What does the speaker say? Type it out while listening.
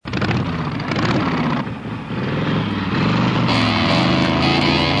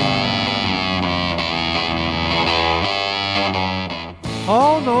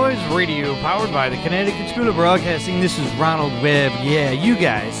Radio, powered by the Connecticut School of Broadcasting. This is Ronald Webb. Yeah, you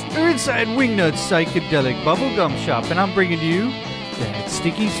guys are inside Wingnut's Psychedelic Bubblegum Shop, and I'm bringing you that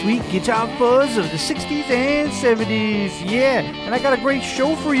sticky, sweet guitar fuzz of the 60s and 70s. Yeah, and I got a great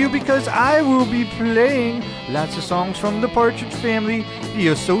show for you because I will be playing lots of songs from the Partridge Family, the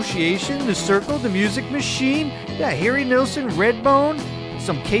Association, the Cyrkle, the Music Machine, yeah, Harry Nilsson, Redbone,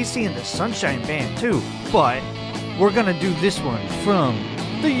 some Casey and the Sunshine Band too. But we're gonna do this one from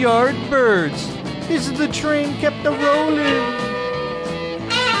the Yardbirds. This is The Train Kept A-Rollin'.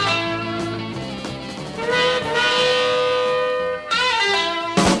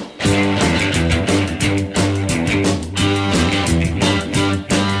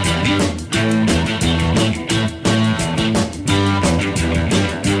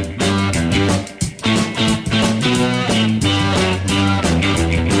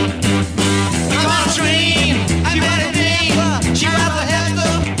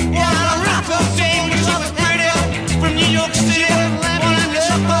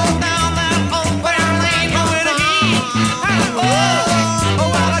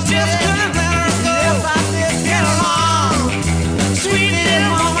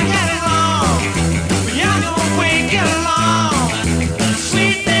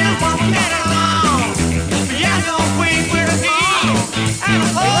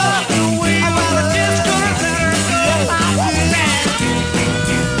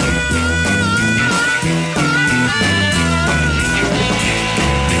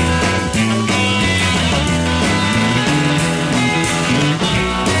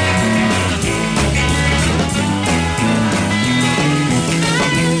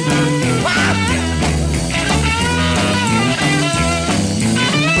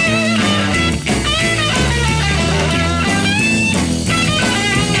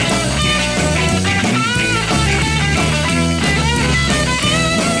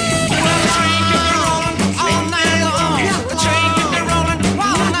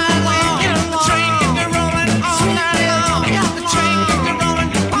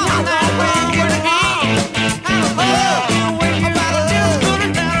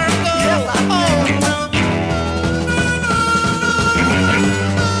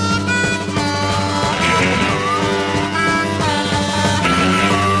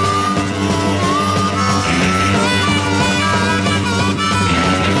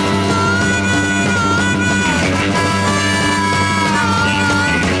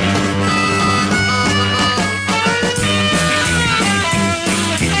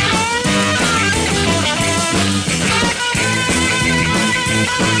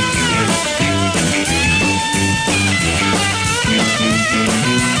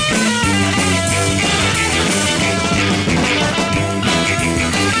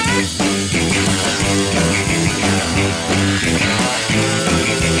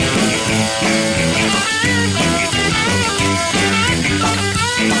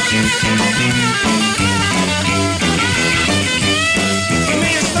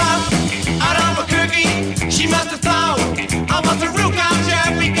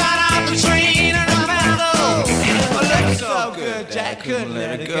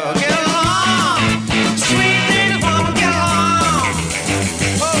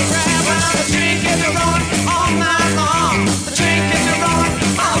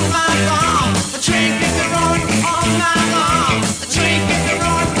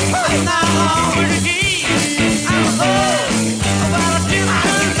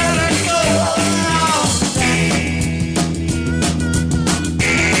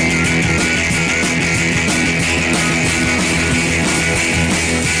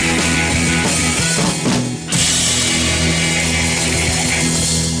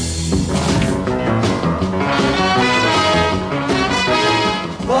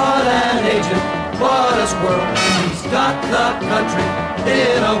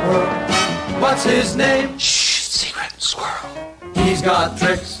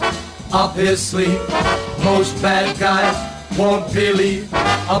 His sleeve. Most bad guys won't believe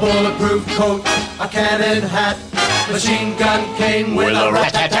a bulletproof coat, a cannon hat, machine gun cane with a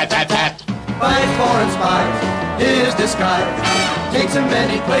rat-tat-tat-tat-tat. By foreign spies, his disguise takes him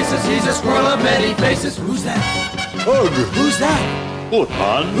many places. He's a squirrel of many faces. Who's that? Ugh. Who's that?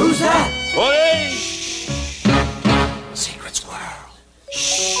 Woodman. Who's that? Hey! Secret squirrel.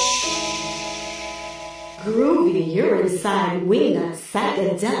 Shh. Groovy, you're inside Wingnut's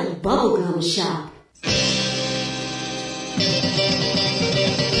Psychedelic Bubblegum Shop.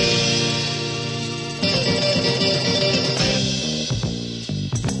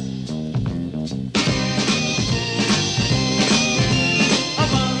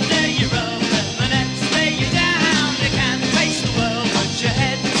 One day you're up and the next day you're down. You can't face the world, put your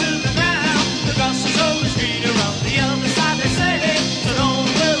head to the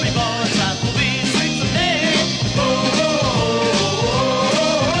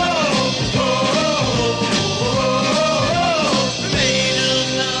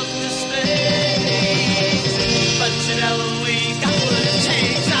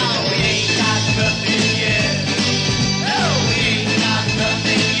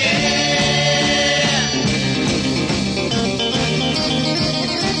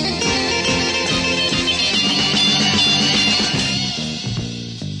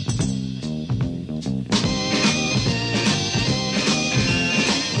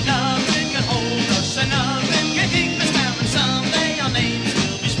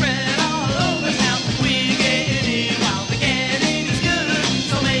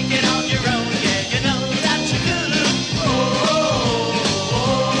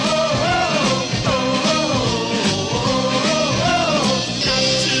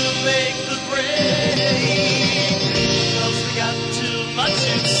much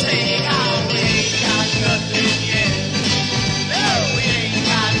in saying, oh, we ain't got nothing yet. No, we ain't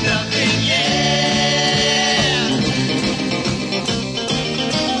got nothing yet.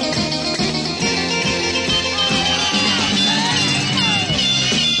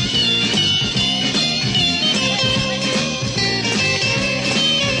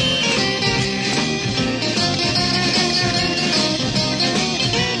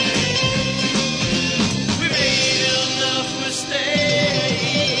 We made enough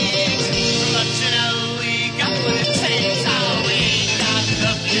mistakes, but you know we got what it takes. Oh, we ain't got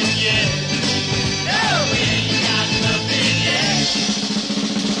nothing yet. No, we ain't got nothing yet.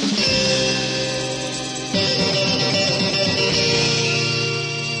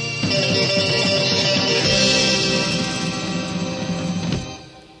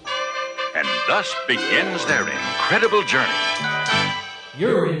 And thus begins their incredible journey.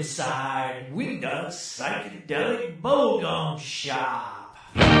 You're inside Wingnut's Psychedelic Bubblegum Shop.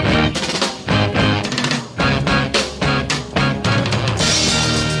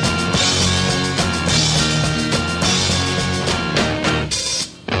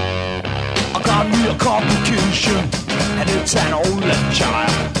 I got me a complication, and it's an only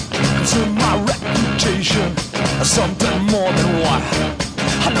child. Consider my reputation as something more than what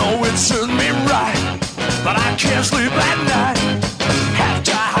I know it serves me right, but I can't sleep at night. Have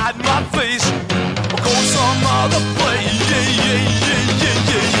to hide my face or go some other place. Yeah, yeah, yeah, yeah,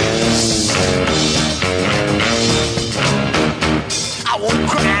 yeah. I won't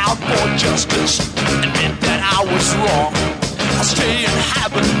cry out for justice, admit that I was wrong. I stay in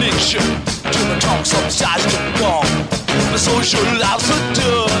hibernation till the talk subsides to gone. My social life's a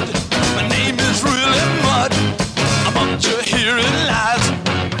dud. My name is really mud. I'm up to hearing lies.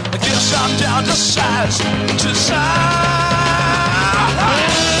 I guess I'm down to size. To size.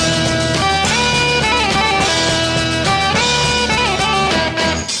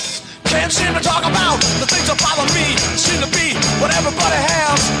 Can't seem to talk about the things that bother me. Seem to be what everybody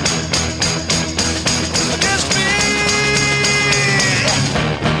has against me.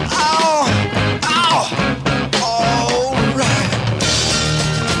 Ow, ow, alright.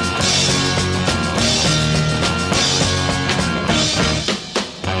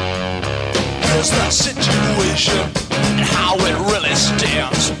 Here's the situation and how it really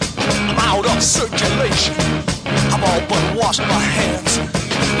stands. I'm out of circulation. I've all but washed my hands.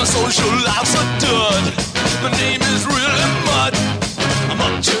 My social life's a dud. My name is really mud. I'm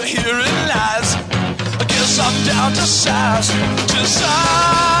up to hearing lies. I guess I'm down to size. To size.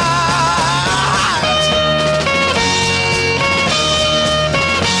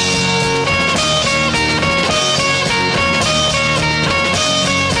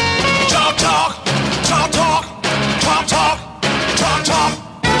 Talk, talk, talk, talk, talk, talk, talk, talk.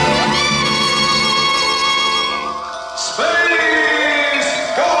 Space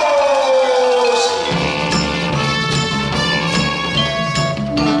Ghost!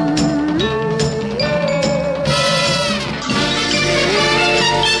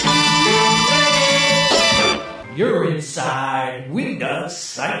 You're inside Wingnut's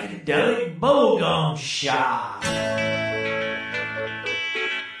Psychedelic Bubblegum Shop.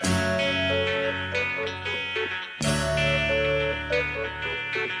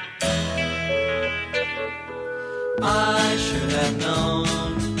 I should have known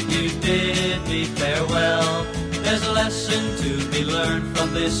you bid me farewell. There's a lesson to be learned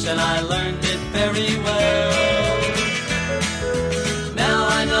from this, and I learned it very well. Now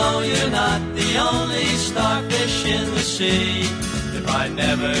I know you're not the only starfish in the sea. If I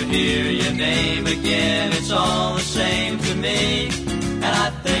never hear your name again, it's all the same to me. And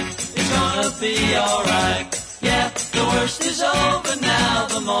I think it's gonna be alright. Yeah, the worst is over now.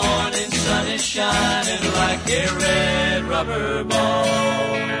 The morning sun is shining like a red rubber ball.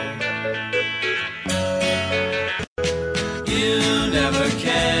 You never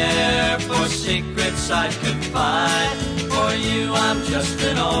care for secrets I confide. For you I'm just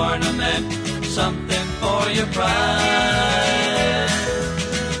an ornament, something for your pride.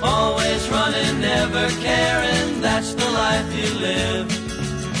 Always running, never caring, that's the life you live.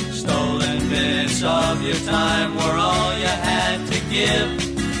 Stolen minutes of your time were all you had to give.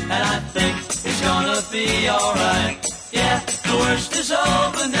 And I think it's gonna be alright. Yeah, the worst is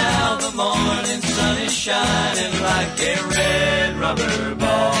over now. The morning sun is shining like a red rubber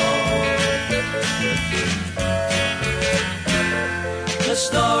ball. The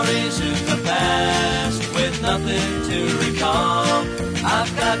stories in the past with nothing to recall.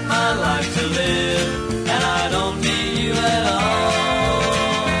 I've got my life to live, and I don't need you at all.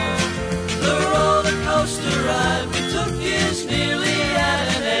 The roller coaster ride we took is nearly at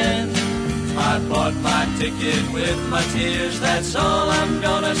an end. I bought my ticket with my tears. That's all I'm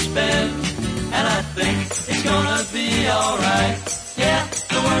gonna spend, and I think it's gonna be alright. Yeah,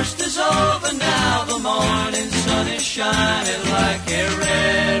 the worst is over now. The morning sun is shining like a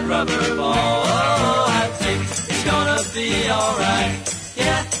red rubber ball. Oh, I think it's gonna be alright.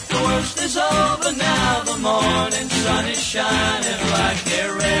 Yeah, the worst is over now. The morning sun is shining like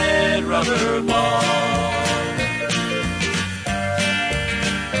a red rubber ball.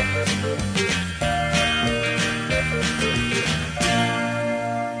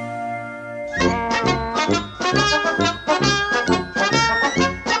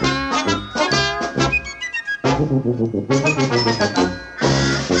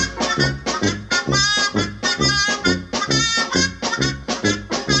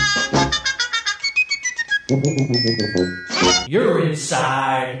 You're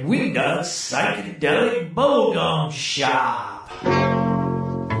inside Wingnut's Psychedelic Bubblegum Shop.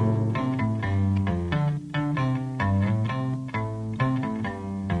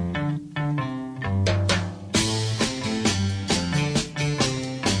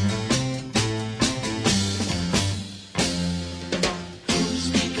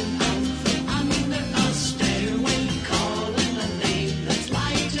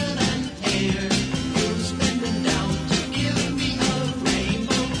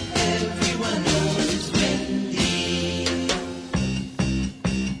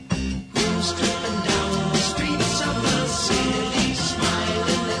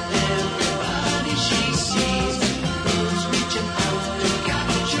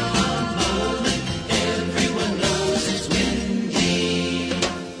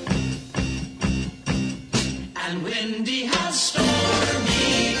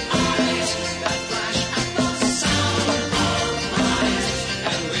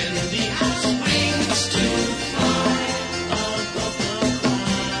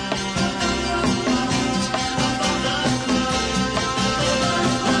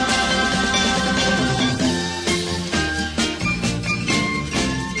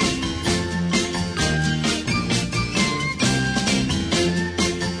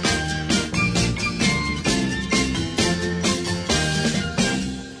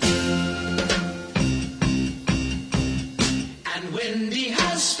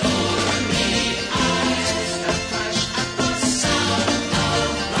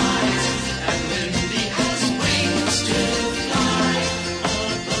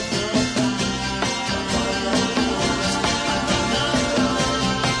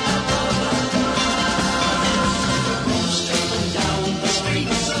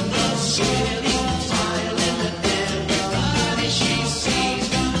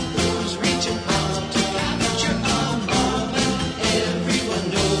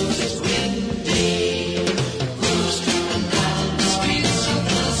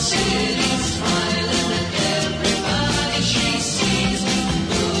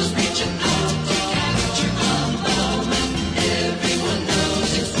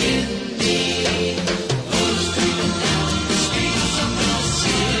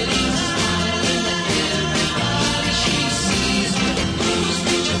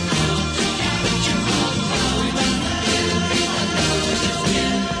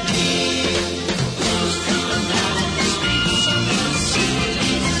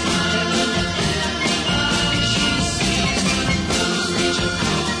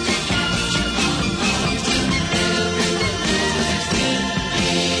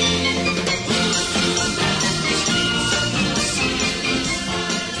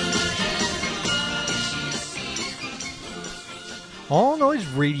 All Noise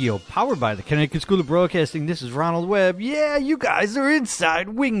Radio, powered by the Connecticut School of Broadcasting. This is Ronald Webb. Yeah, you guys are inside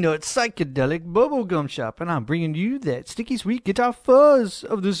Wingnut Psychedelic Bubblegum Shop, and I'm bringing you that sticky sweet guitar fuzz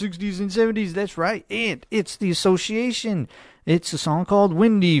of the 60s and 70s. That's right, and it's the Association. It's a song called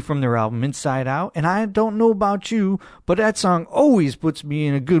Windy from their album Inside Out, and I don't know about you, but that song always puts me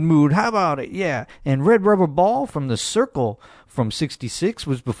in a good mood. How about it? Yeah, and Red Rubber Ball from the Cyrkle from 66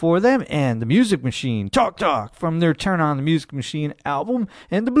 was before them, and the Music Machine, Talk Talk, from their Turn on the Music Machine album,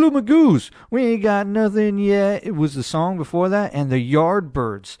 and the Blue Magoos, We Ain't Got Nothing Yet, it was the song before that, and the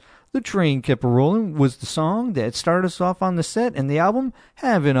Yardbirds, The Train Kept A-Rollin' was the song that started us off on the set, and the album,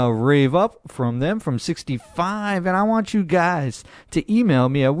 Having a Rave Up, from them from 65, and I want you guys to email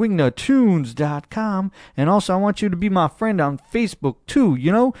me at wingnuttunes.com, and also I want you to be my friend on Facebook too,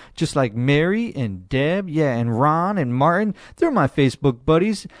 you know, just like Mary and Deb, yeah, and Ron and Martin, they're my Facebook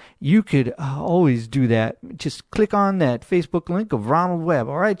buddies. You could always do that. Just click on that Facebook link of Ronald Webb,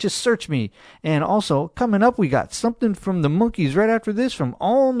 alright, just search me. And also, coming up, we got something from the Monkees right after this from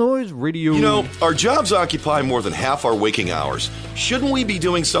All Noise Radio. You know, our jobs occupy more than half our waking hours. Shouldn't we be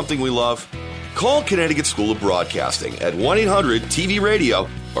doing something we love? Call Connecticut School of Broadcasting at 1-800-TV-RADIO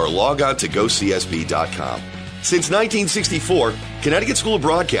or log on to gocsb.com. Since 1964, Connecticut School of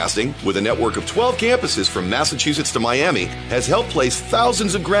Broadcasting, with a network of 12 campuses from Massachusetts to Miami, has helped place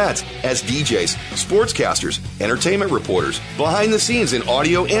thousands of grads as DJs, sportscasters, entertainment reporters, behind the scenes in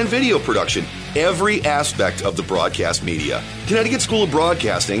audio and video production, every aspect of the broadcast media. Connecticut School of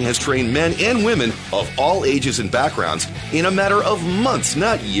Broadcasting has trained men and women of all ages and backgrounds in a matter of months,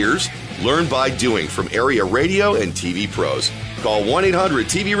 not years. Learn by doing from area radio and TV pros. Call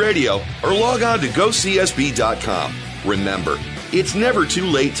 1-800-TV-RADIO or log on to gocsb.com. Remember, it's never too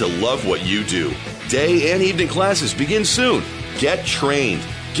late to love what you do. Day and evening classes begin soon. Get trained.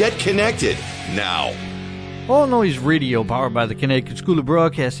 Get connected now. All Noise Radio, powered by the Connecticut School of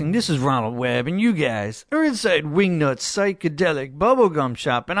Broadcasting. This is Ronald Webb, and you guys are inside Wingnut's Psychedelic Bubblegum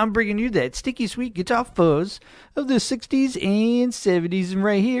Shop, and I'm bringing you that sticky sweet guitar fuzz of the 60s and 70s. And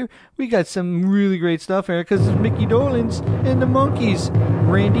right here, we got some really great stuff here, because it's Mickey Dolenz and the Monkees.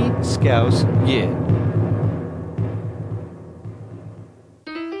 Randy Scouse, yeah.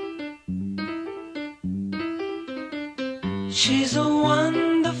 She's a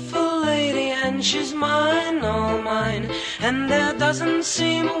wonderful lady and she's mine, all mine. And there doesn't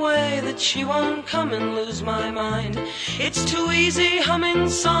seem a way that she won't come and lose my mind. It's too easy humming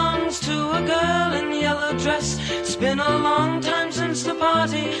songs to a girl in yellow dress. It's been a long time since the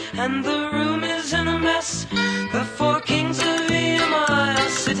party and the room is in a mess. The four kings of EMI are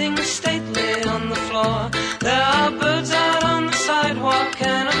sitting stately on the floor. There are birds out on the sidewalk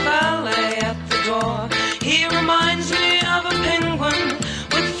and a ballet at the door. He reminds me of a penguin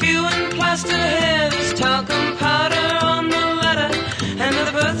with few and plaster hair. There's talcum powder on the letter and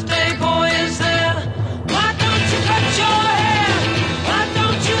the birthday boy is there. Why don't you cut your hair? Why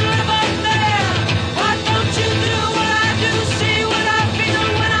don't you live up there? Why don't you do what I do? See what I feel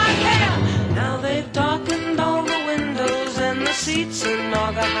when I care. Now they've darkened all the windows and the seats in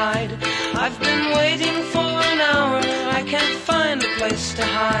Naugahyde. I've been waiting for an hour, I can't find a place to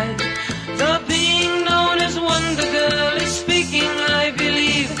hide. The being known as Wonder Girl is speaking, I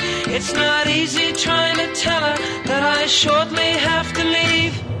believe. It's not easy trying to tell her that I shortly have to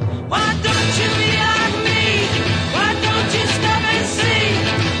leave. Why don't you be like me? Why don't you stop and see?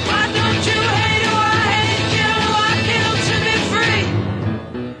 Why don't you hate who I hate, kill who I kill to be free?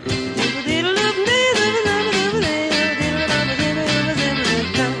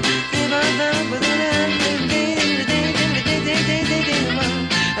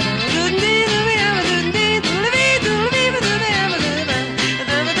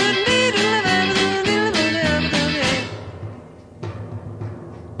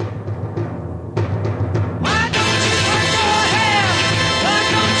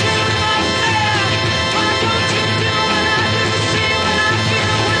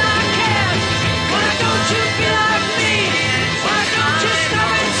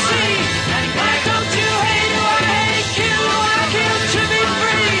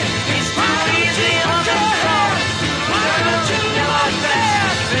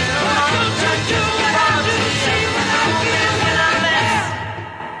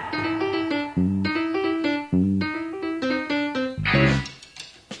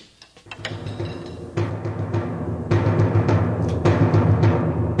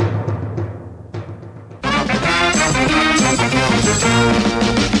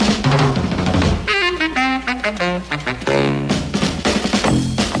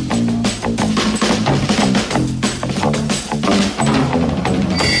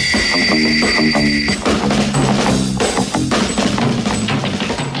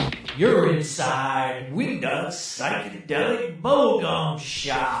 You're inside Wingnut's Psychedelic Bubblegum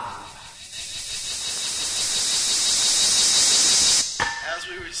Shop. As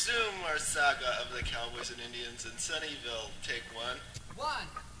we resume our saga of the Cowboys and Indians in Sunnyvale, take one. 1,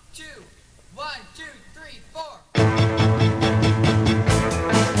 2, 1, 2, 3, 4.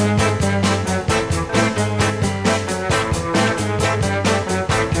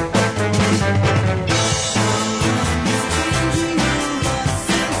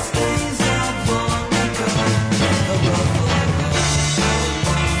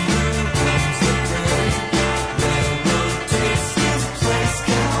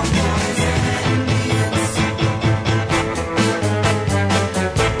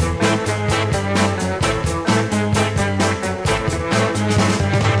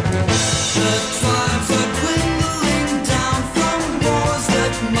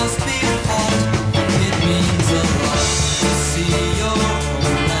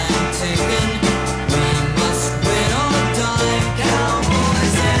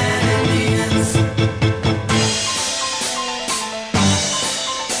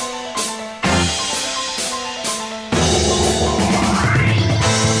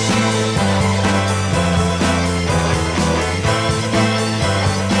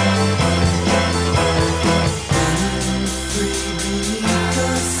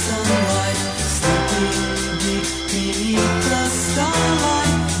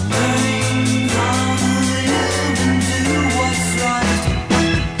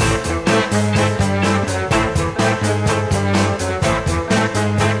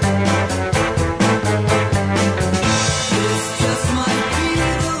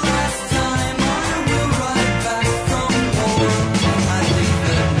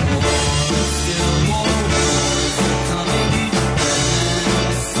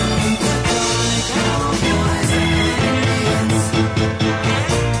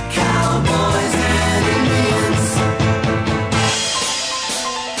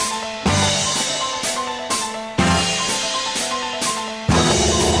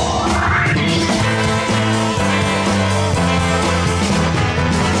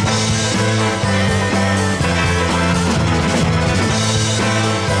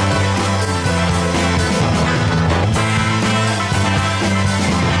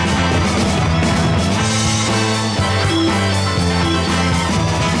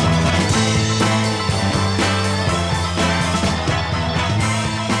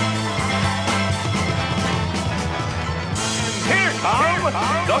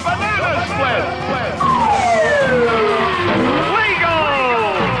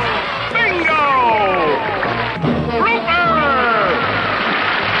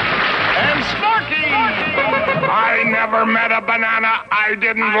 ever met a banana I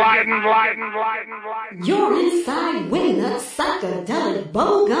didn't like. You're inside Wingnut Psychedelic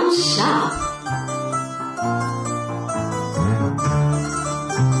Bubblegum Shop.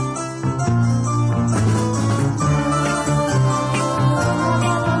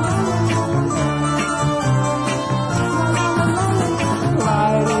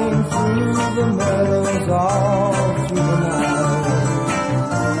 Gliding through the meadows all through the night,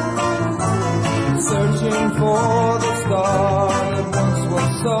 searching for the star that once was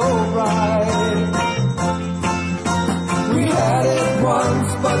so bright. We had it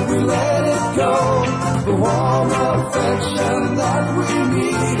once, but we let it go, the warm affection that we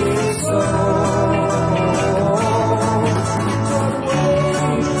needed so. But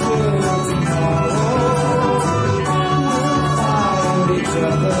wait till tomorrow, we'll find each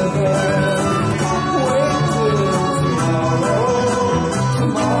other there. Wait till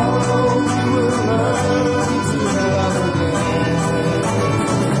tomorrow we will learn to love again.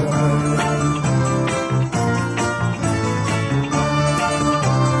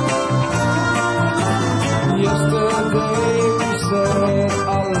 Yesterday we said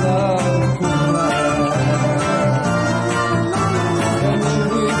our love could last, and then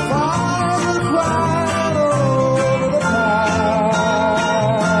we finally cried over the past.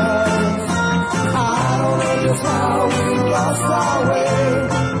 I don't know just how we lost our way,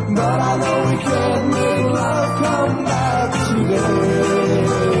 but I know we can make love come back today.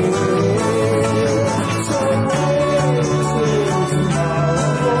 So wait till tomorrow,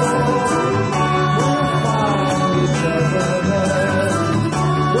 we'll find each other there.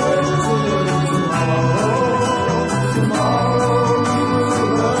 Wait till tomorrow we will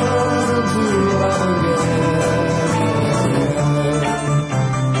learn to love again.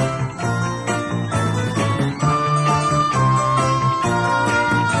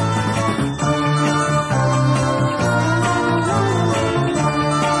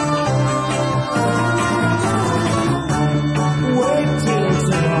 Wait till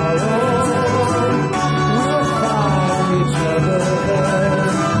tomorrow, we'll find each other there.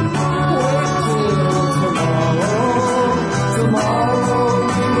 Wait till tomorrow we will learn to love again.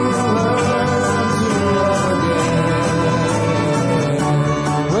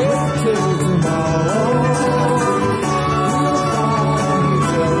 Wait till tomorrow, we'll find each other there. Wait till tomorrow, we'll find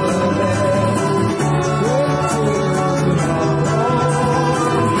each other.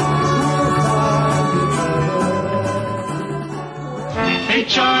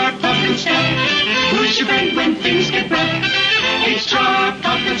 HR Pumpkin Stuff, who's your friend when things get rough? HR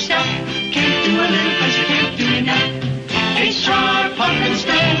Pumpkin Stuff, can't do a little 'cause you can't do enough. HR Pumpkin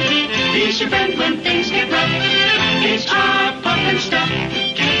Stuff, he's your friend when things get rough. HR Pumpkin Stuff,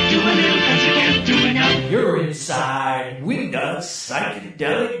 can't do a little 'cause you can't do enough. You're inside Wingnut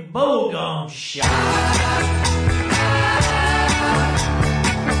Psychedelic Bubblegum Shop.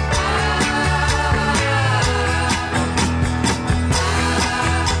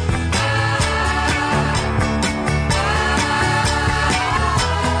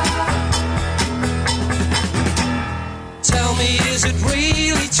 Tell me, is it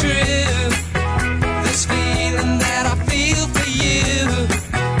really true? This feeling that I feel for you.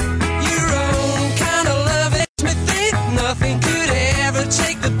 Your own kind of love makes me think nothing could ever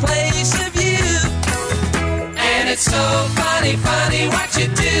take the place of you. And it's so funny, funny what you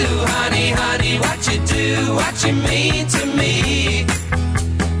do, honey, honey, what you do, what you mean to me.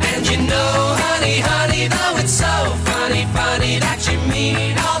 And you know, honey, honey, though it's so funny, funny that you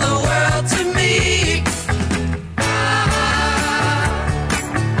mean all the world to me.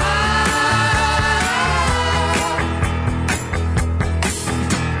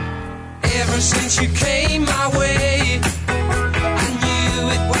 Ever since you came my way, I knew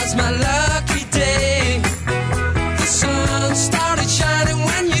it was my lucky day. The sun started shining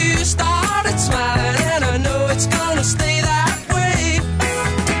when you started smiling, and I know it's gonna stay that way.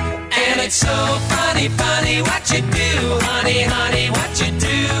 And it's so funny, funny what you do, honey, honey, what you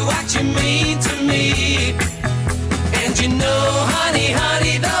do, what you mean to me. And you know, honey,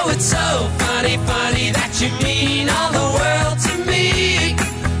 honey, though it's so funny, funny that you mean all the world to me.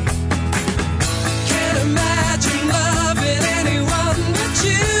 Can't imagine loving anyone but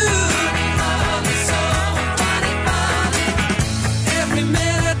you. So funny, funny. Every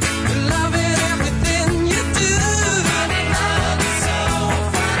minute, loving everything you do. So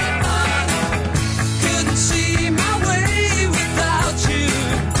funny, funny. Couldn't see my way without you.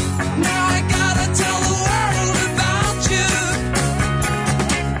 Now I gotta tell the world about you.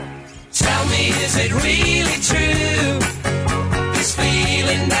 Tell me, is it really true? This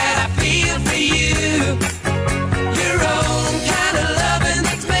feeling that I feel for you. Your own kind of loving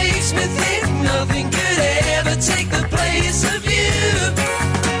that makes me think nothing could ever take the place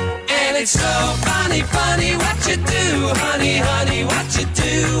it's so funny, funny what you do, honey, honey, what you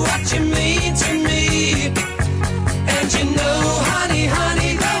do, what you mean to me. And you know, honey,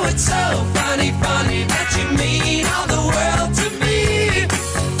 honey, though it's so funny, funny that you mean all the world to me.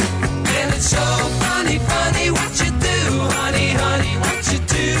 And it's so funny, funny what you do, honey, honey, what you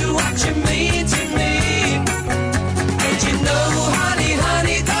do, what you mean to me. And you know, honey,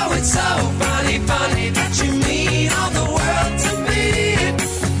 honey, though it's so funny, funny that you mean all the world to me.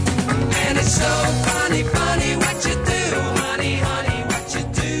 And it's so funny, funny what you do, honey, honey, what you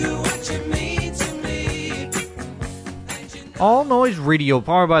do, what you mean to me. All Noise Radio,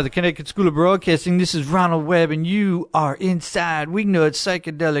 powered by the Connecticut School of Broadcasting. This is Ronald Webb, and you are inside Wingnut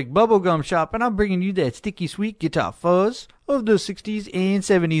Psychedelic Bubblegum Shop, and I'm bringing you that sticky sweet guitar fuzz of the 60s and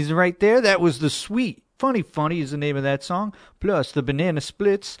 70s. And right there, that was the Sweet Funny Funny is the name of that song, plus the Banana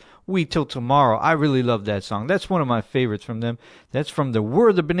Splits, Wait Till Tomorrow. I really love that song. That's one of my favorites from them. That's from the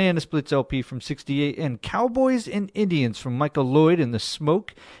Were the Banana Splits LP from 68, and Cowboys and Indians from Michael Lloyd and The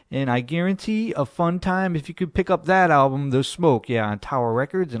Smoke. And I guarantee a fun time if you could pick up that album, The Smoke, on Tower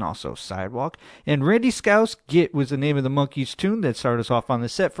Records and also Sidewalk. And Randy Scouse Git was the name of the Monkees tune that started us off on the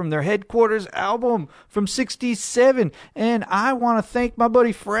set from their Headquarters album from 67. And I want to thank my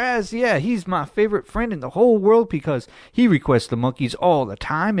buddy Fraz. Yeah, he's my favorite friend in the whole world because he requests the Monkees all the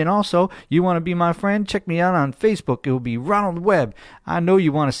time. And also, you want to be my friend? Check me out on Facebook. It will be Ronald Webb. I know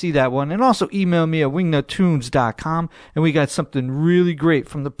you want to see that one. And also email me at wingnuttunes.com. And we got something really great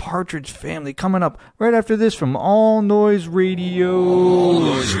from the Partridge Family coming up right after this from All Noise Radio. All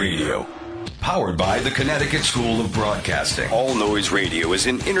Noise Radio. Powered by the Connecticut School of Broadcasting. All Noise Radio is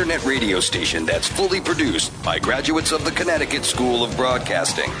an internet radio station that's fully produced by graduates of the Connecticut School of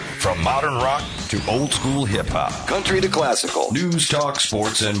Broadcasting. From modern rock to old school hip hop, country to classical, news, talk,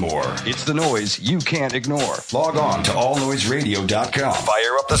 sports, and more. It's the noise you can't ignore. Log on to allnoiseradio.com.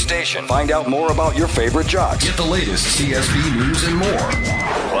 Fire up the station. Find out more about your favorite jocks. Get the latest CSB news and more.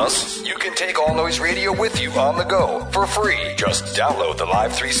 Plus, you can take All Noise Radio with you on the go for free. Just download the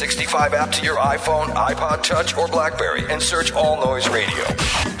Live 365 app to your iPhone, iPod Touch, or BlackBerry and search All Noise Radio.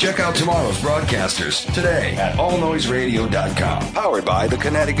 Check out tomorrow's broadcasters today at allnoiseradio.com. Powered by the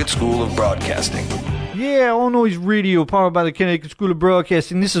Connecticut School of Broadcasting. Yeah, All Noise Radio, powered by the Connecticut School of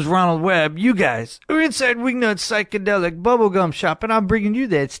Broadcasting. This is Ronald Webb. You guys are inside Wingnut Psychedelic Bubblegum Shop, and I'm bringing you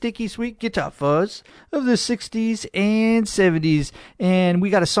that sticky sweet guitar fuzz of the 60s and 70s. And we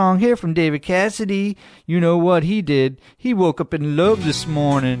got a song here from David Cassidy. You know what he did. He woke up in love this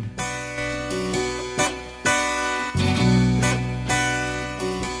morning.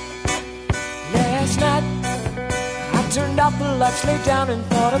 Last night, I turned out the lights, lay down and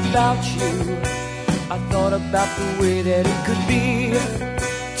thought about you. I thought about the way that it could be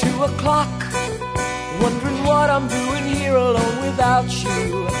 2 o'clock, wondering what I'm doing here alone without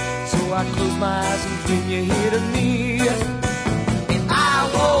you. So I close my eyes and dream you're here to me. And I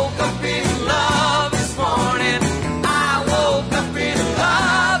woke up in love this morning. I woke up in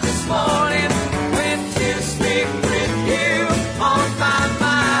love this morning. Went to sleep with you on my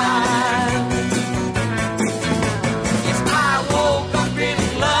mind. Yes, I woke up in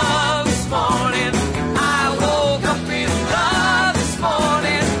love this morning. I woke up in love this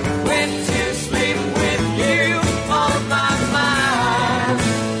morning. Went to sleep with you on my mind.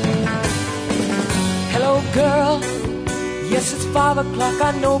 Hello, girl. Yes, it's 5 o'clock,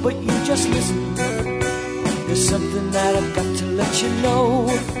 I know, but you just listen. There's something that I've got to let you know.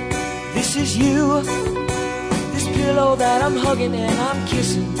 This is you, this pillow that I'm hugging and I'm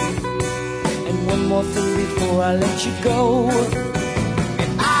kissing. And one more thing before I let you go.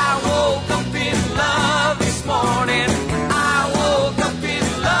 And I woke up in love this morning. I woke up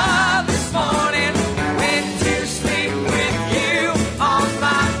in love this morning. Went to sleep with you on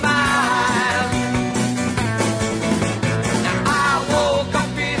my mind. Now I woke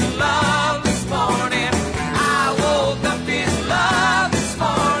up in love this morning. I woke up in love this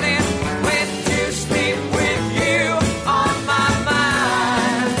morning. Went to sleep with you on my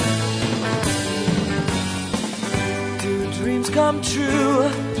mind. Do dreams come true?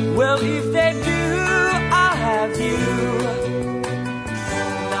 Well, if they do, I'll have you.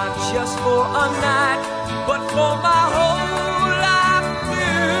 Not just for a night, but for my whole life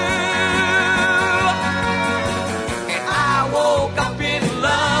through. And I woke up in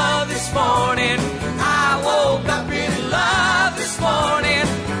love this morning. I woke up in love this morning.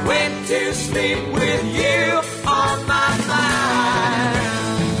 Went to sleep with you on my mind.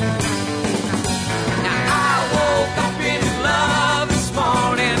 Now I woke up in love this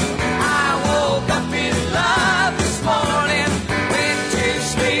morning. I woke up in love this morning. Went to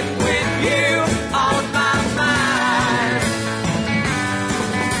sleep with you on my mind.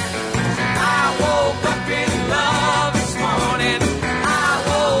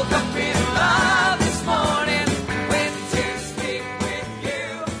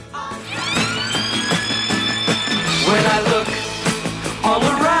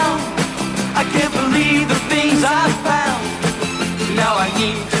 now I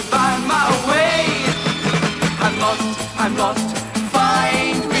need to find my way. I'm lost,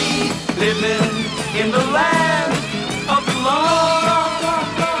 find me, living in the land of the lost.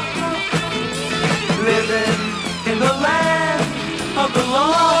 Living in the land of the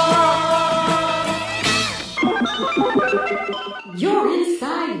lost. You're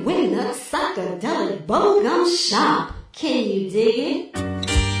inside Wingnut Psychedelic Bubblegum Shop. Can you dig it?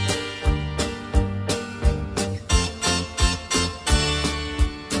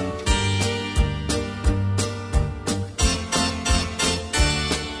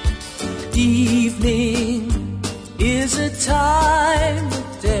 Evening is a time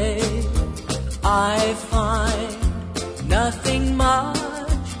of day I find nothing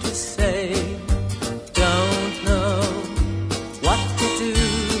much to say. Don't know what to do,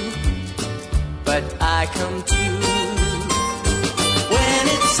 but I come to. When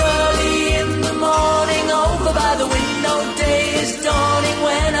it's early in the morning, over by the window, day is dawning.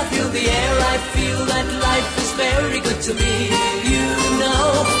 When I feel the air, I feel that life is very good to me. You know,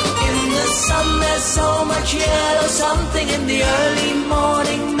 in the sun there's so much yellow. Something in the early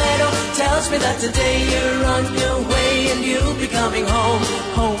morning meadow tells me that today you're on your way and you'll be coming home,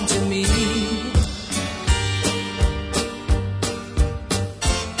 home to me.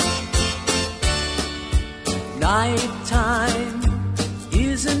 Nighttime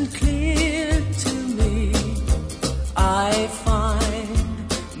isn't clear to me. I find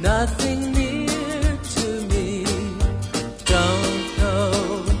nothing near to me. Don't know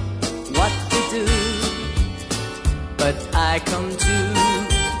what to do, but I come to.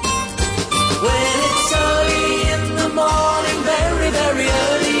 When it's early in the morning, very, very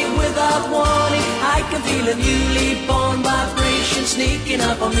early, without warning, I can feel a newly born vibration sneaking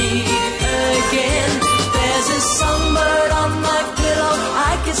up on me again. There's a songbird on my pillow.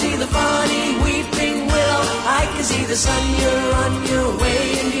 I can see the funny weeping willow. I can see the sun. You're on your way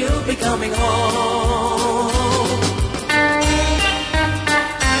and you'll be coming home.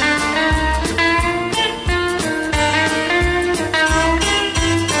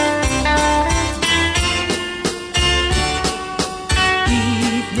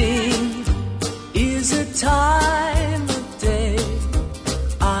 Evening is a time of day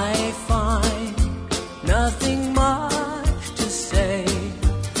I find nothing much to say.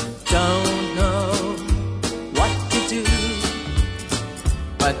 Don't know what to do,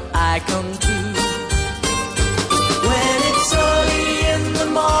 but I come to. When it's early in the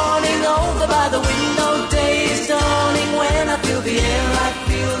morning, over by the window, day is dawning. When I feel the air, I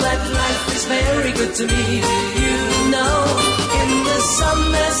feel that life is very good to me. You know, in the sun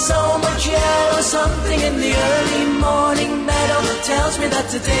there's so much yellow. Something in the early morning meadow tells me that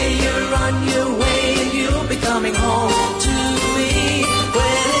today you're on your way and you'll be coming home to me.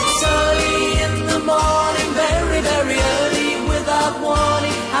 When it's early in the morning, very, very early, without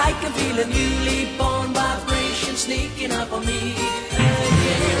warning, I can feel a newly born vibration sneaking up on me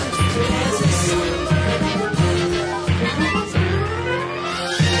again. There's a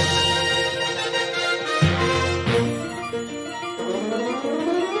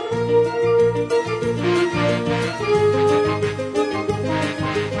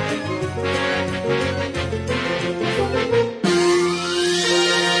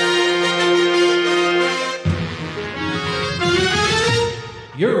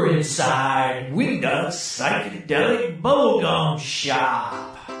You're inside Wingnut Psychedelic Bubblegum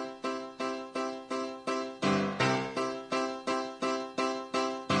Shop.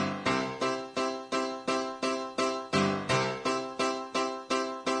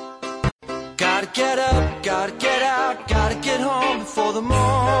 Gotta get up, gotta get out, gotta get home before the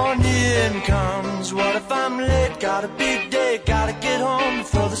morning comes. What if I'm late? Got a big day, gotta get home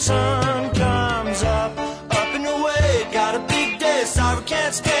before the sun comes up. Up and away, got a big day, sorry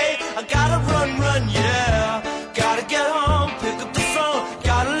can't stay. I gotta run, yeah. Gotta get home, pick up the phone,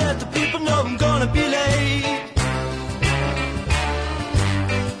 gotta let the people know I'm gonna be late.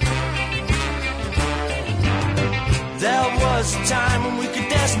 There was a time when we could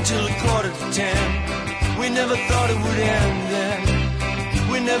dance until 10:15. We never thought it would end then.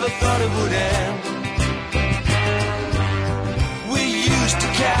 We never thought it would end. We used to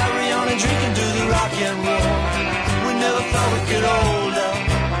carry on and drink and do the rock and roll. We never thought we'd get older.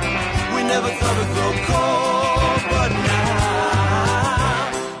 We never thought we'd grow cold. But now,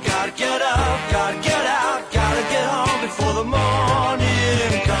 gotta get up, gotta get out, gotta get home before the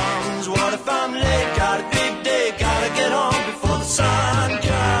morning comes. What if I'm late? Got a big day, gotta get home before the sun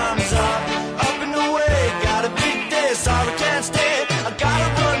comes up. Up and away, got a big day, sorry can't stay. I gotta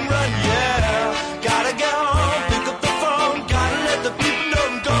run, yeah. Gotta get home, pick up the phone, gotta let the people know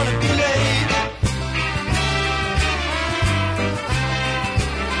I'm gonna be late.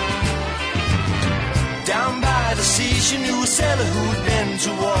 She knew a sailor who had been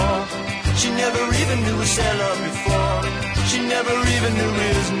to war. She never even knew a sailor before. She never even knew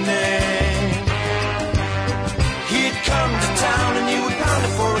his name. He'd come to town and he would pound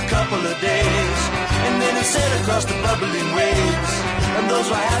it for a couple of days, and then he'd sail across the bubbling waves, and those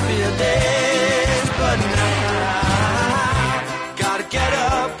were happier days. But now, gotta get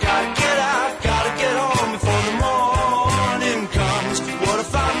up, gotta get out, gotta get home before the morning comes. What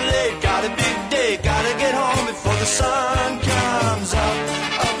if I'm late? Got a big day, gotta get home before the sun comes up.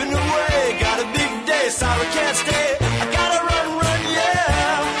 Up and away, got a big day, sorry can't stay. I gotta run,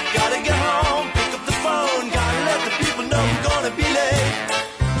 yeah. Gotta get home, pick up the phone, gotta let the people know I'm gonna be late.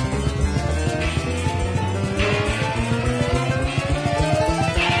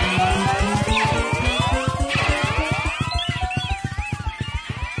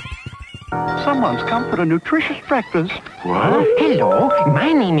 Someone's come for a nutritious breakfast. What? Hello,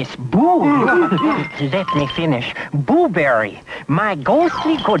 my name is Boo. Let me finish. Booberry. My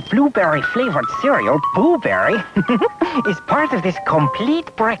ghostly good blueberry-flavored cereal, Booberry, is part of this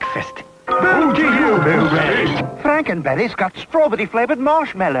complete breakfast. Boo to you, Blueberry. Frankenberry's got strawberry-flavored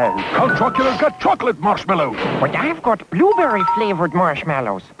marshmallows. Count Chocula's got chocolate marshmallows. But I've got blueberry-flavored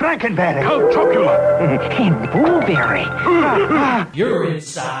marshmallows. Frankenberry. Count Chocula. And Booberry. You're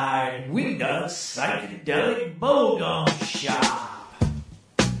inside Wingnut's Psychedelic Bubblegum Shop.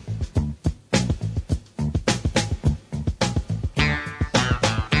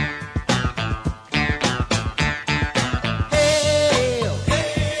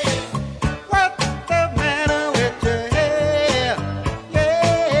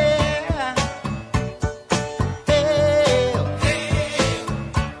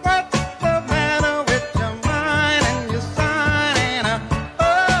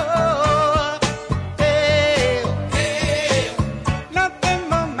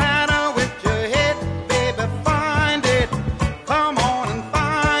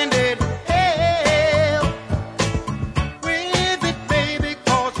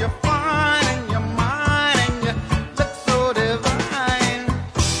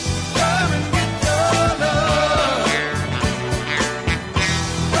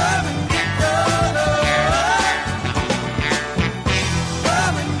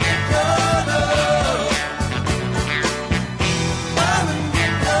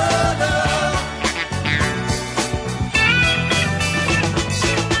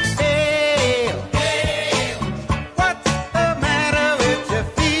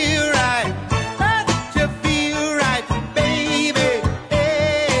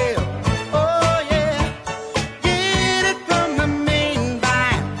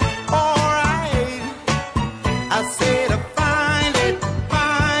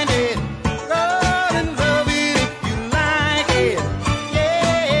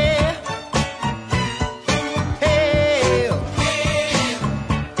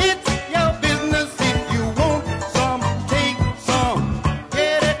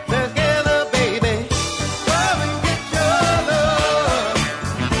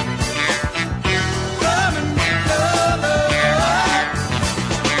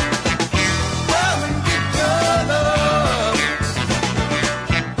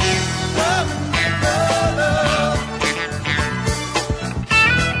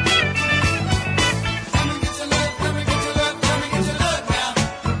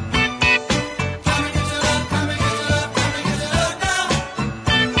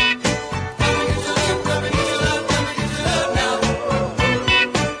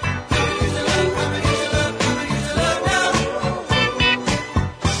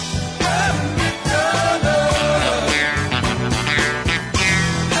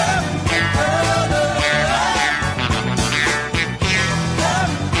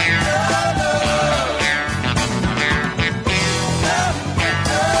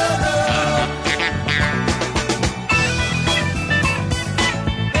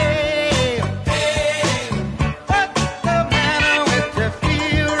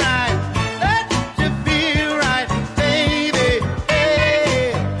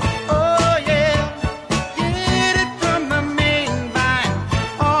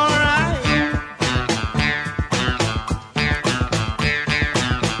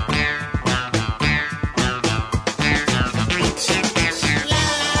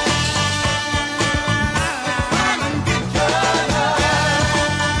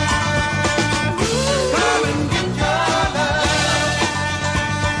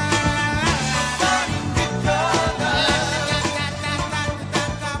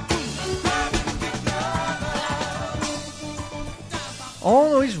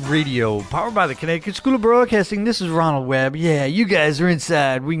 Radio, powered by the Connecticut School of Broadcasting. This is Ronald Webb. Yeah, you guys are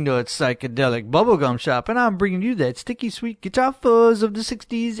inside Wingnut's Psychedelic Bubblegum Shop, and I'm bringing you that sticky, sweet guitar fuzz of the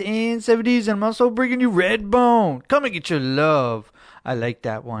 60s and 70s, and I'm also bringing you Redbone. Come and get your love. I like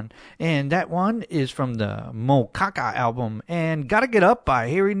that one. And that one is from the Mokaka album. And Gotta Get Up by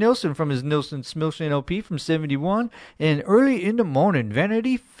Harry Nilsson from his Nilsson Smilshin LP from 71. And Early in the Morning,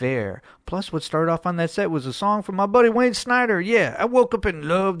 Vanity Fare. Plus, what started off on that set was a song from my buddy Wayne Snyder. Yeah, I woke up in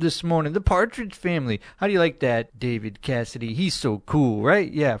love this morning. The Partridge Family. How do you like that, David Cassidy? He's so cool,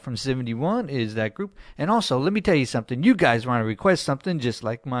 right? Yeah, from 71 is that group. And also, let me tell you something. You guys want to request something just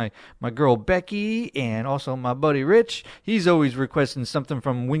like my girl Becky and also my buddy Rich. He's always requesting something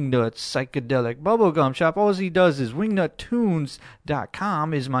from Wingnut's Psychedelic Bubblegum Shop. All he does is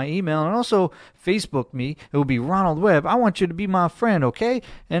wingnuttunes.com is my email. And also, Facebook me. It will be Ronald Webb. I want you to be my friend, okay?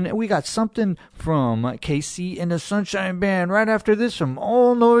 And we got something from KC and the Sunshine Band right after this from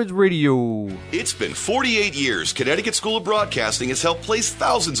All Noise Radio. It's been 48 years. Connecticut School of Broadcasting has helped place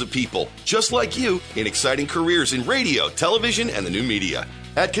thousands of people, just like you, in exciting careers in radio, television, and the new media.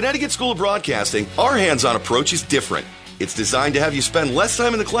 At Connecticut School of Broadcasting, our hands-on approach is different. It's designed to have you spend less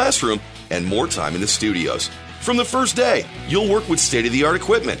time in the classroom and more time in the studios. From the first day, you'll work with state-of-the-art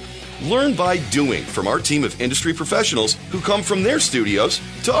equipment. Learn by doing from our team of industry professionals who come from their studios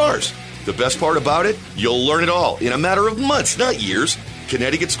to ours. The best part about it, you'll learn it all in a matter of months, not years.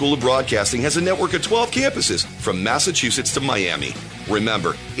 Connecticut School of Broadcasting has a network of 12 campuses from Massachusetts to Miami.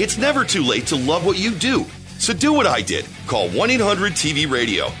 Remember, it's never too late to love what you do. So do what I did. Call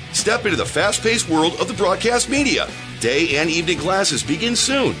 1-800-TV-RADIO. Step into the fast-paced world of the broadcast media. Day and evening classes begin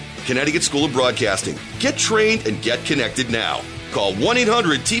soon. Connecticut School of Broadcasting. Get trained and get connected now. Call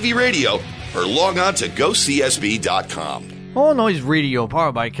 1-800-TV-RADIO or log on to GoCSB.com. All Noise Radio,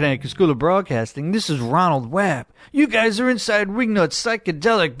 powered by Connecticut School of Broadcasting. This is Ronald Webb. You guys are inside Wingnut's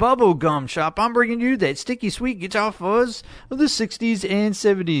Psychedelic Bubblegum Shop. I'm bringing you that sticky, sweet guitar fuzz of the 60s and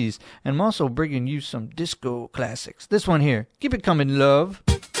 70s. And I'm also bringing you some disco classics. This one here, Keep It Coming, Love.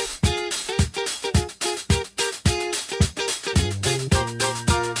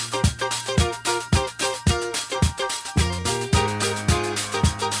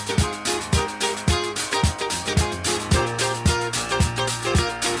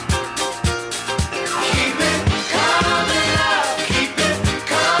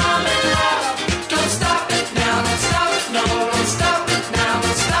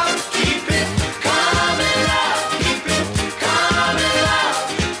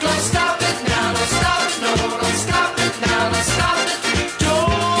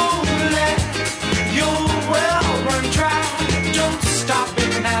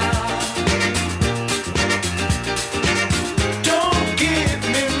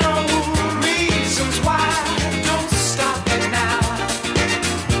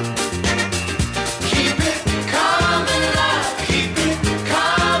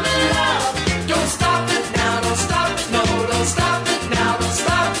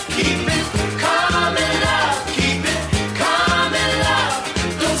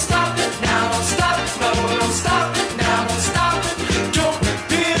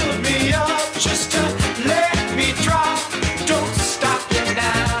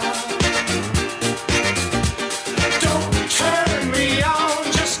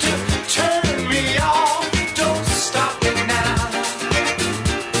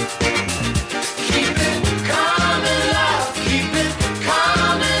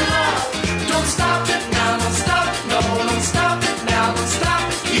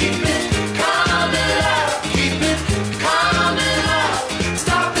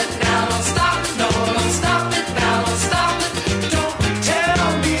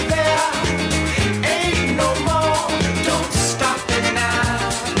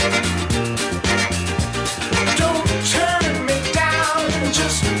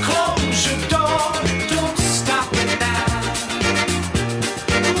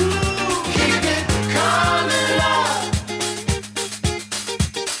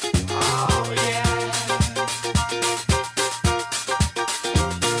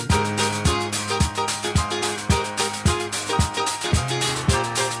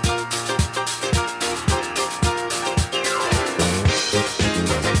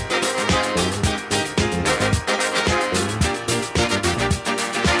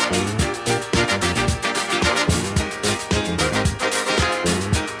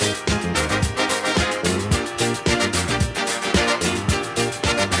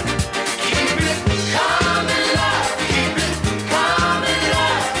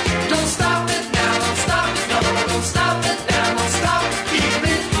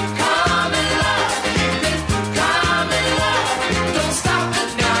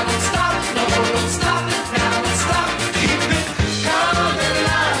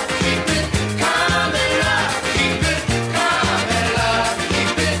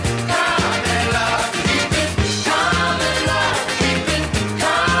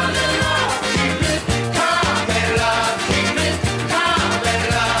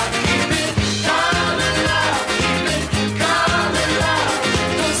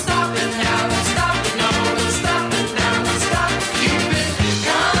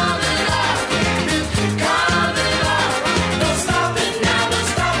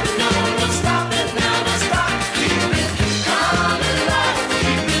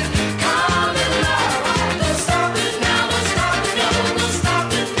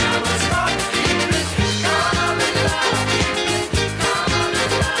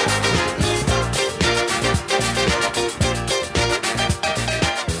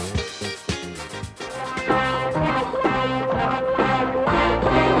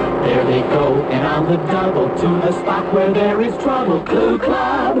 the double to the spot where there is trouble. Clue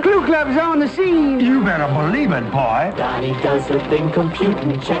Club. Clue Club's on the scene. You better believe it, boy. Donnie does her thing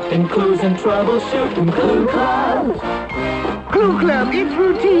computing, checking clues and troubleshooting. Clue Club. Clue Club, it's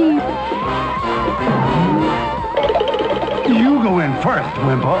routine. You go in first,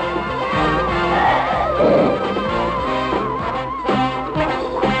 Wimple.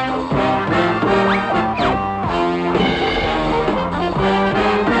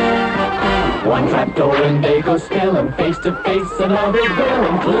 One trapdoor and they go spilling, face to face another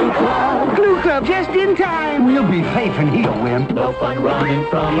villain. Clue Club. Clue Club, just in time. We'll be safe in here, Wimp. No fun running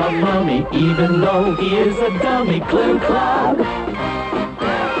from a mummy, even though he is a dummy. Clue Club.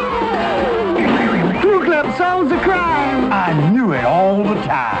 Clue Club solves the crime. I knew it all the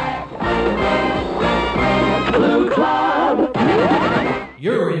time. Clue Club.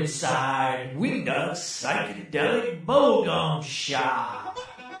 You're inside Wingnut's Psychedelic Bubblegum Shop.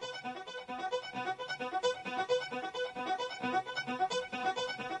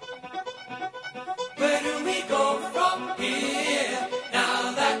 Where do we go from here,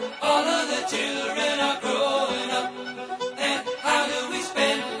 now that all of the children are growing up? And how do we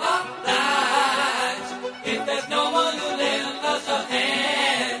spend our lives if there's no one who lends us a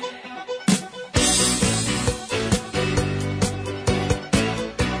hand?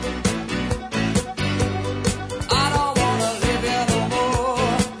 I don't wanna live here no more.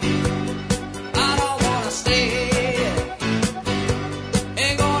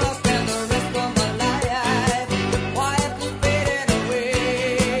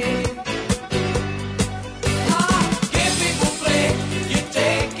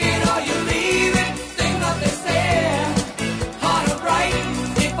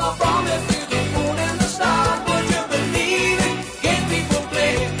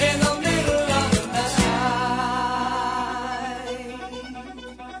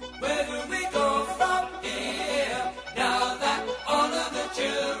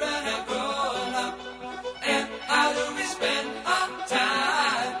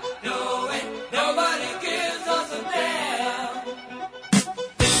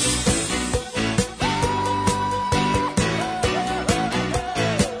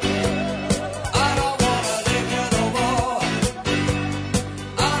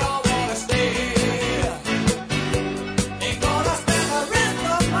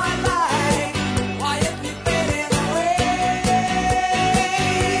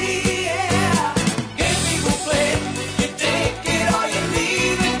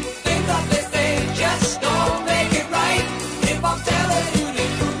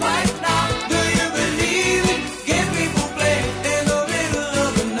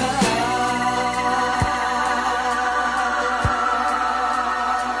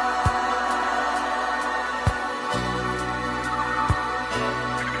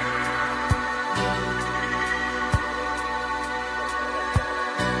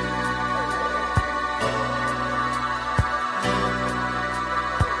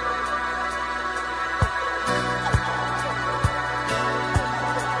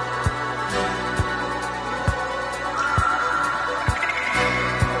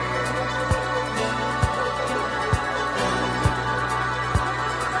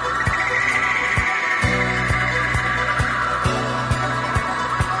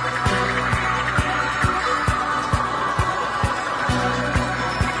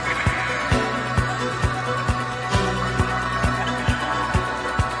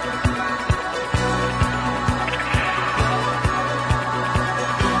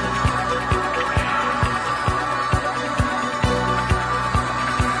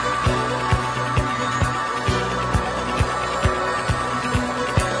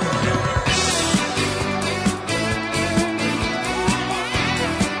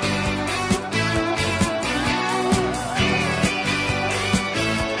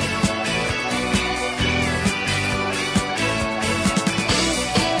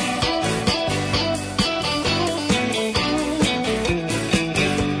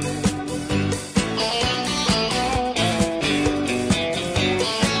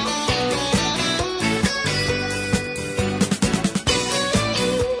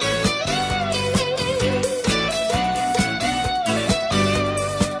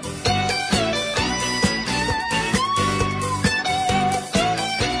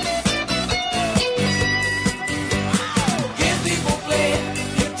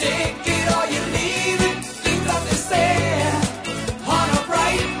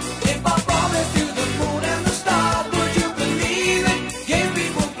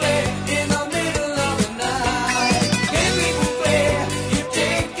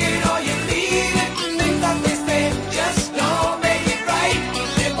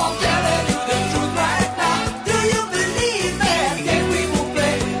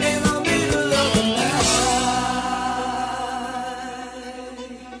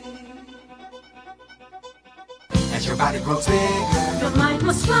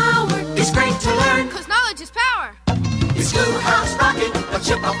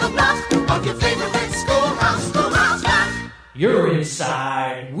 Chip off the block of your favorite schoolhouse rock. You're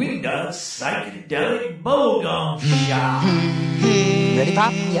inside Wingnut's Psychedelic Bubblegum Shop. Ready,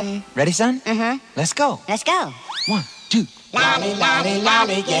 Pop? Yep. Ready, son? Let's go. Let's go. 1, 2. Lolly, lolly,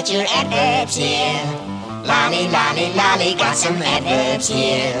 lolly, get your adverbs here. Lolly, lolly, lolly, got some adverbs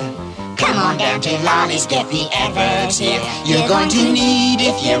here. Come on down to Lolly's, get the adverbs here. You're going to need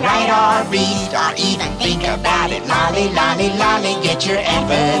if you write or read or even think about it. Lolly, lolly, lolly, get your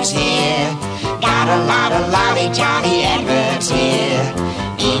adverbs here. Got a lot of lolly jolly adverbs here.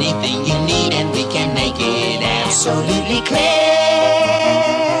 Anything you need and we can make it absolutely clear.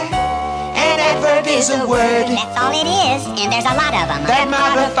 An adverb is a word. That's all it is, and there's a lot of them. That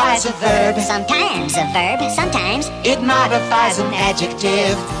modifies a verb. Sometimes a verb, sometimes it modifies an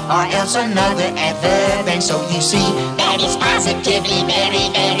adjective or else another adverb. And so you see that is positively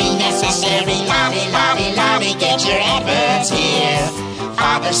very, very necessary. Lolly, lolly, lolly, get your adverbs here.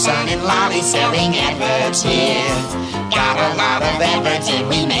 Father, son, and lolly selling adverbs here. Got a lot of adverbs and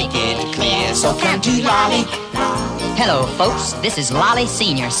we make it clear. So come to Lolly. Hello, folks. This is Lolly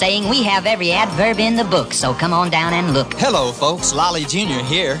Sr. saying we have every adverb in the book, so come on down and look. Hello, folks. Lolly Jr.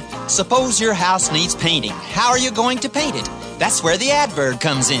 here. Suppose your house needs painting. How are you going to paint it? That's where the adverb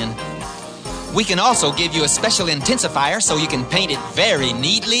comes in. We can also give you a special intensifier so you can paint it very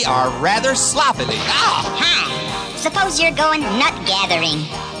neatly or rather sloppily. Hi. Suppose you're going nut gathering.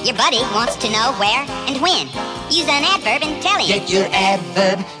 Your buddy wants to know where and when. Use an adverb and tell him. Get your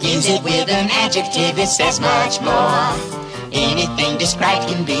adverb, use it with an adjective, it says much more. Anything described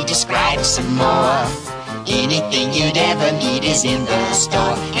can be described some more. Anything you'd ever need is in the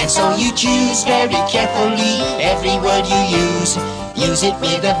store. And so you choose very carefully every word you use. Use it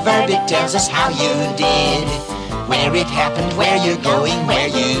with a verb, it tells us how you did. Where it happened, where you're going, where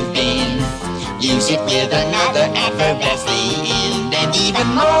you've been. Use it with another adverb, that's the end. And even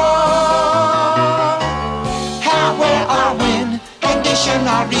more. How, where, or when, condition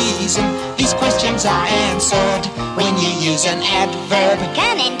or reason. These questions are answered when you use an adverb.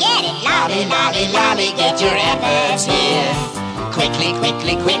 Come and get it. Lolly, lolly, lolly, get your adverbs here. Quickly,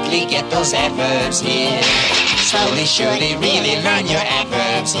 quickly, quickly, get those adverbs here. Slowly, surely, really learn your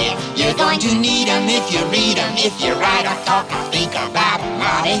adverbs here. You're going to need them if you read them, if you write or talk or think about them,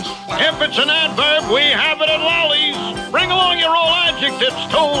 Lolly. If it's an adverb, we have it at Lolly's. Bring along your old adjectives,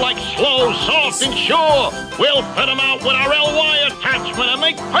 too, like slow, soft, and sure. We'll fit them out with our LY attachment and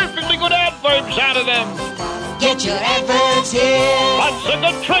make perfectly good adverbs out of them. Get your adverbs here. Lots of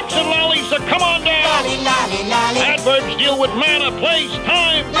good tricks at Lolly's, so come on down. Lolly, lolly, lolly. Adverbs deal with manner, place,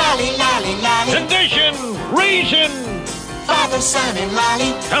 time. Lolly, lolly, lolly. Condition, reason. Father, son, and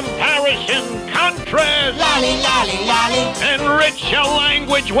lolly. Comparison, contrast. Lolly, lolly, lolly. Enrich your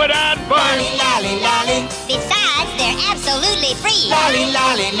language with adverbs. Lolly, lolly, lolly. Besides, they're absolutely free. Lolly,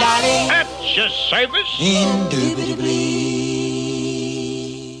 lolly, lolly. At your service. Indubitably.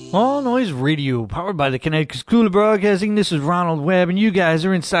 All Noise Radio, powered by the Connecticut School of Broadcasting. This is Ronald Webb, and you guys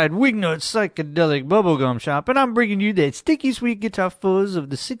are inside Wingnut's Psychedelic Bubblegum Shop, and I'm bringing you that sticky sweet guitar fuzz of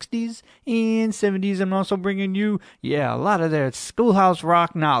the 60s and 70s. I'm also bringing you, a lot of that schoolhouse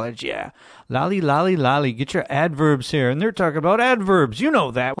rock knowledge, Lolly, lolly, lolly, get your adverbs here, and they're talking about adverbs, you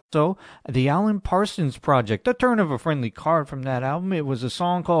know that. So, the Alan Parsons Project, a turn of a friendly card from that album. It was a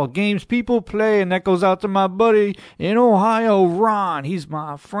song called Games People Play, and that goes out to my buddy in Ohio, Ron. He's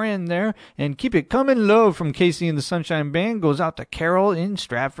my friend there. And Keep It Comin' Love from Casey and the Sunshine Band goes out to Carol in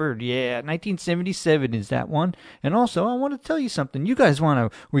Stratford. 1977 is that one. And also, I want to tell you something. You guys want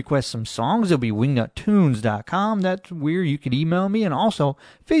to request some songs? It'll be wingnuttunes.com. That's where you can email me, and also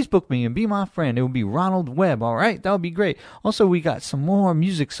Facebook me and be my friend. It will be Ronald Webb. All right, that would be great. Also, we got some more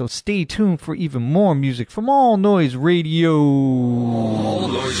music, so stay tuned for even more music from All Noise Radio. All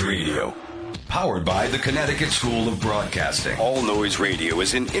Noise Radio. Powered by the Connecticut School of Broadcasting. All Noise Radio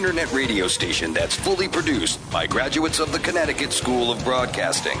is an internet radio station that's fully produced by graduates of the Connecticut School of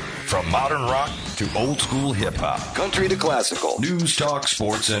Broadcasting. From modern rock to old school hip hop, country to classical, news, talk,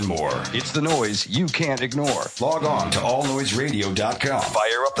 sports, and more. It's the noise you can't ignore. Log on to allnoiseradio.com.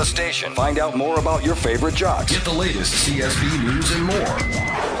 Fire up the station. Find out more about your favorite jocks. Get the latest CSB news and more.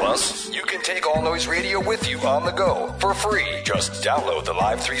 Plus, you can take All Noise Radio with you on the go for free. Just download the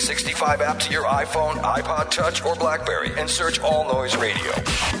Live 365 app to your iPhone, iPod Touch, or BlackBerry and search All Noise Radio.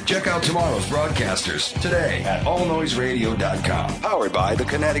 Check out tomorrow's broadcasters today at allnoiseradio.com. Powered by the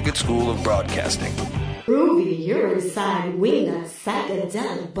Connecticut School of Broadcasting. Groovy, you're inside Wingnut's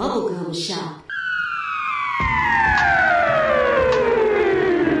Psychedelic Bubblegum Shop.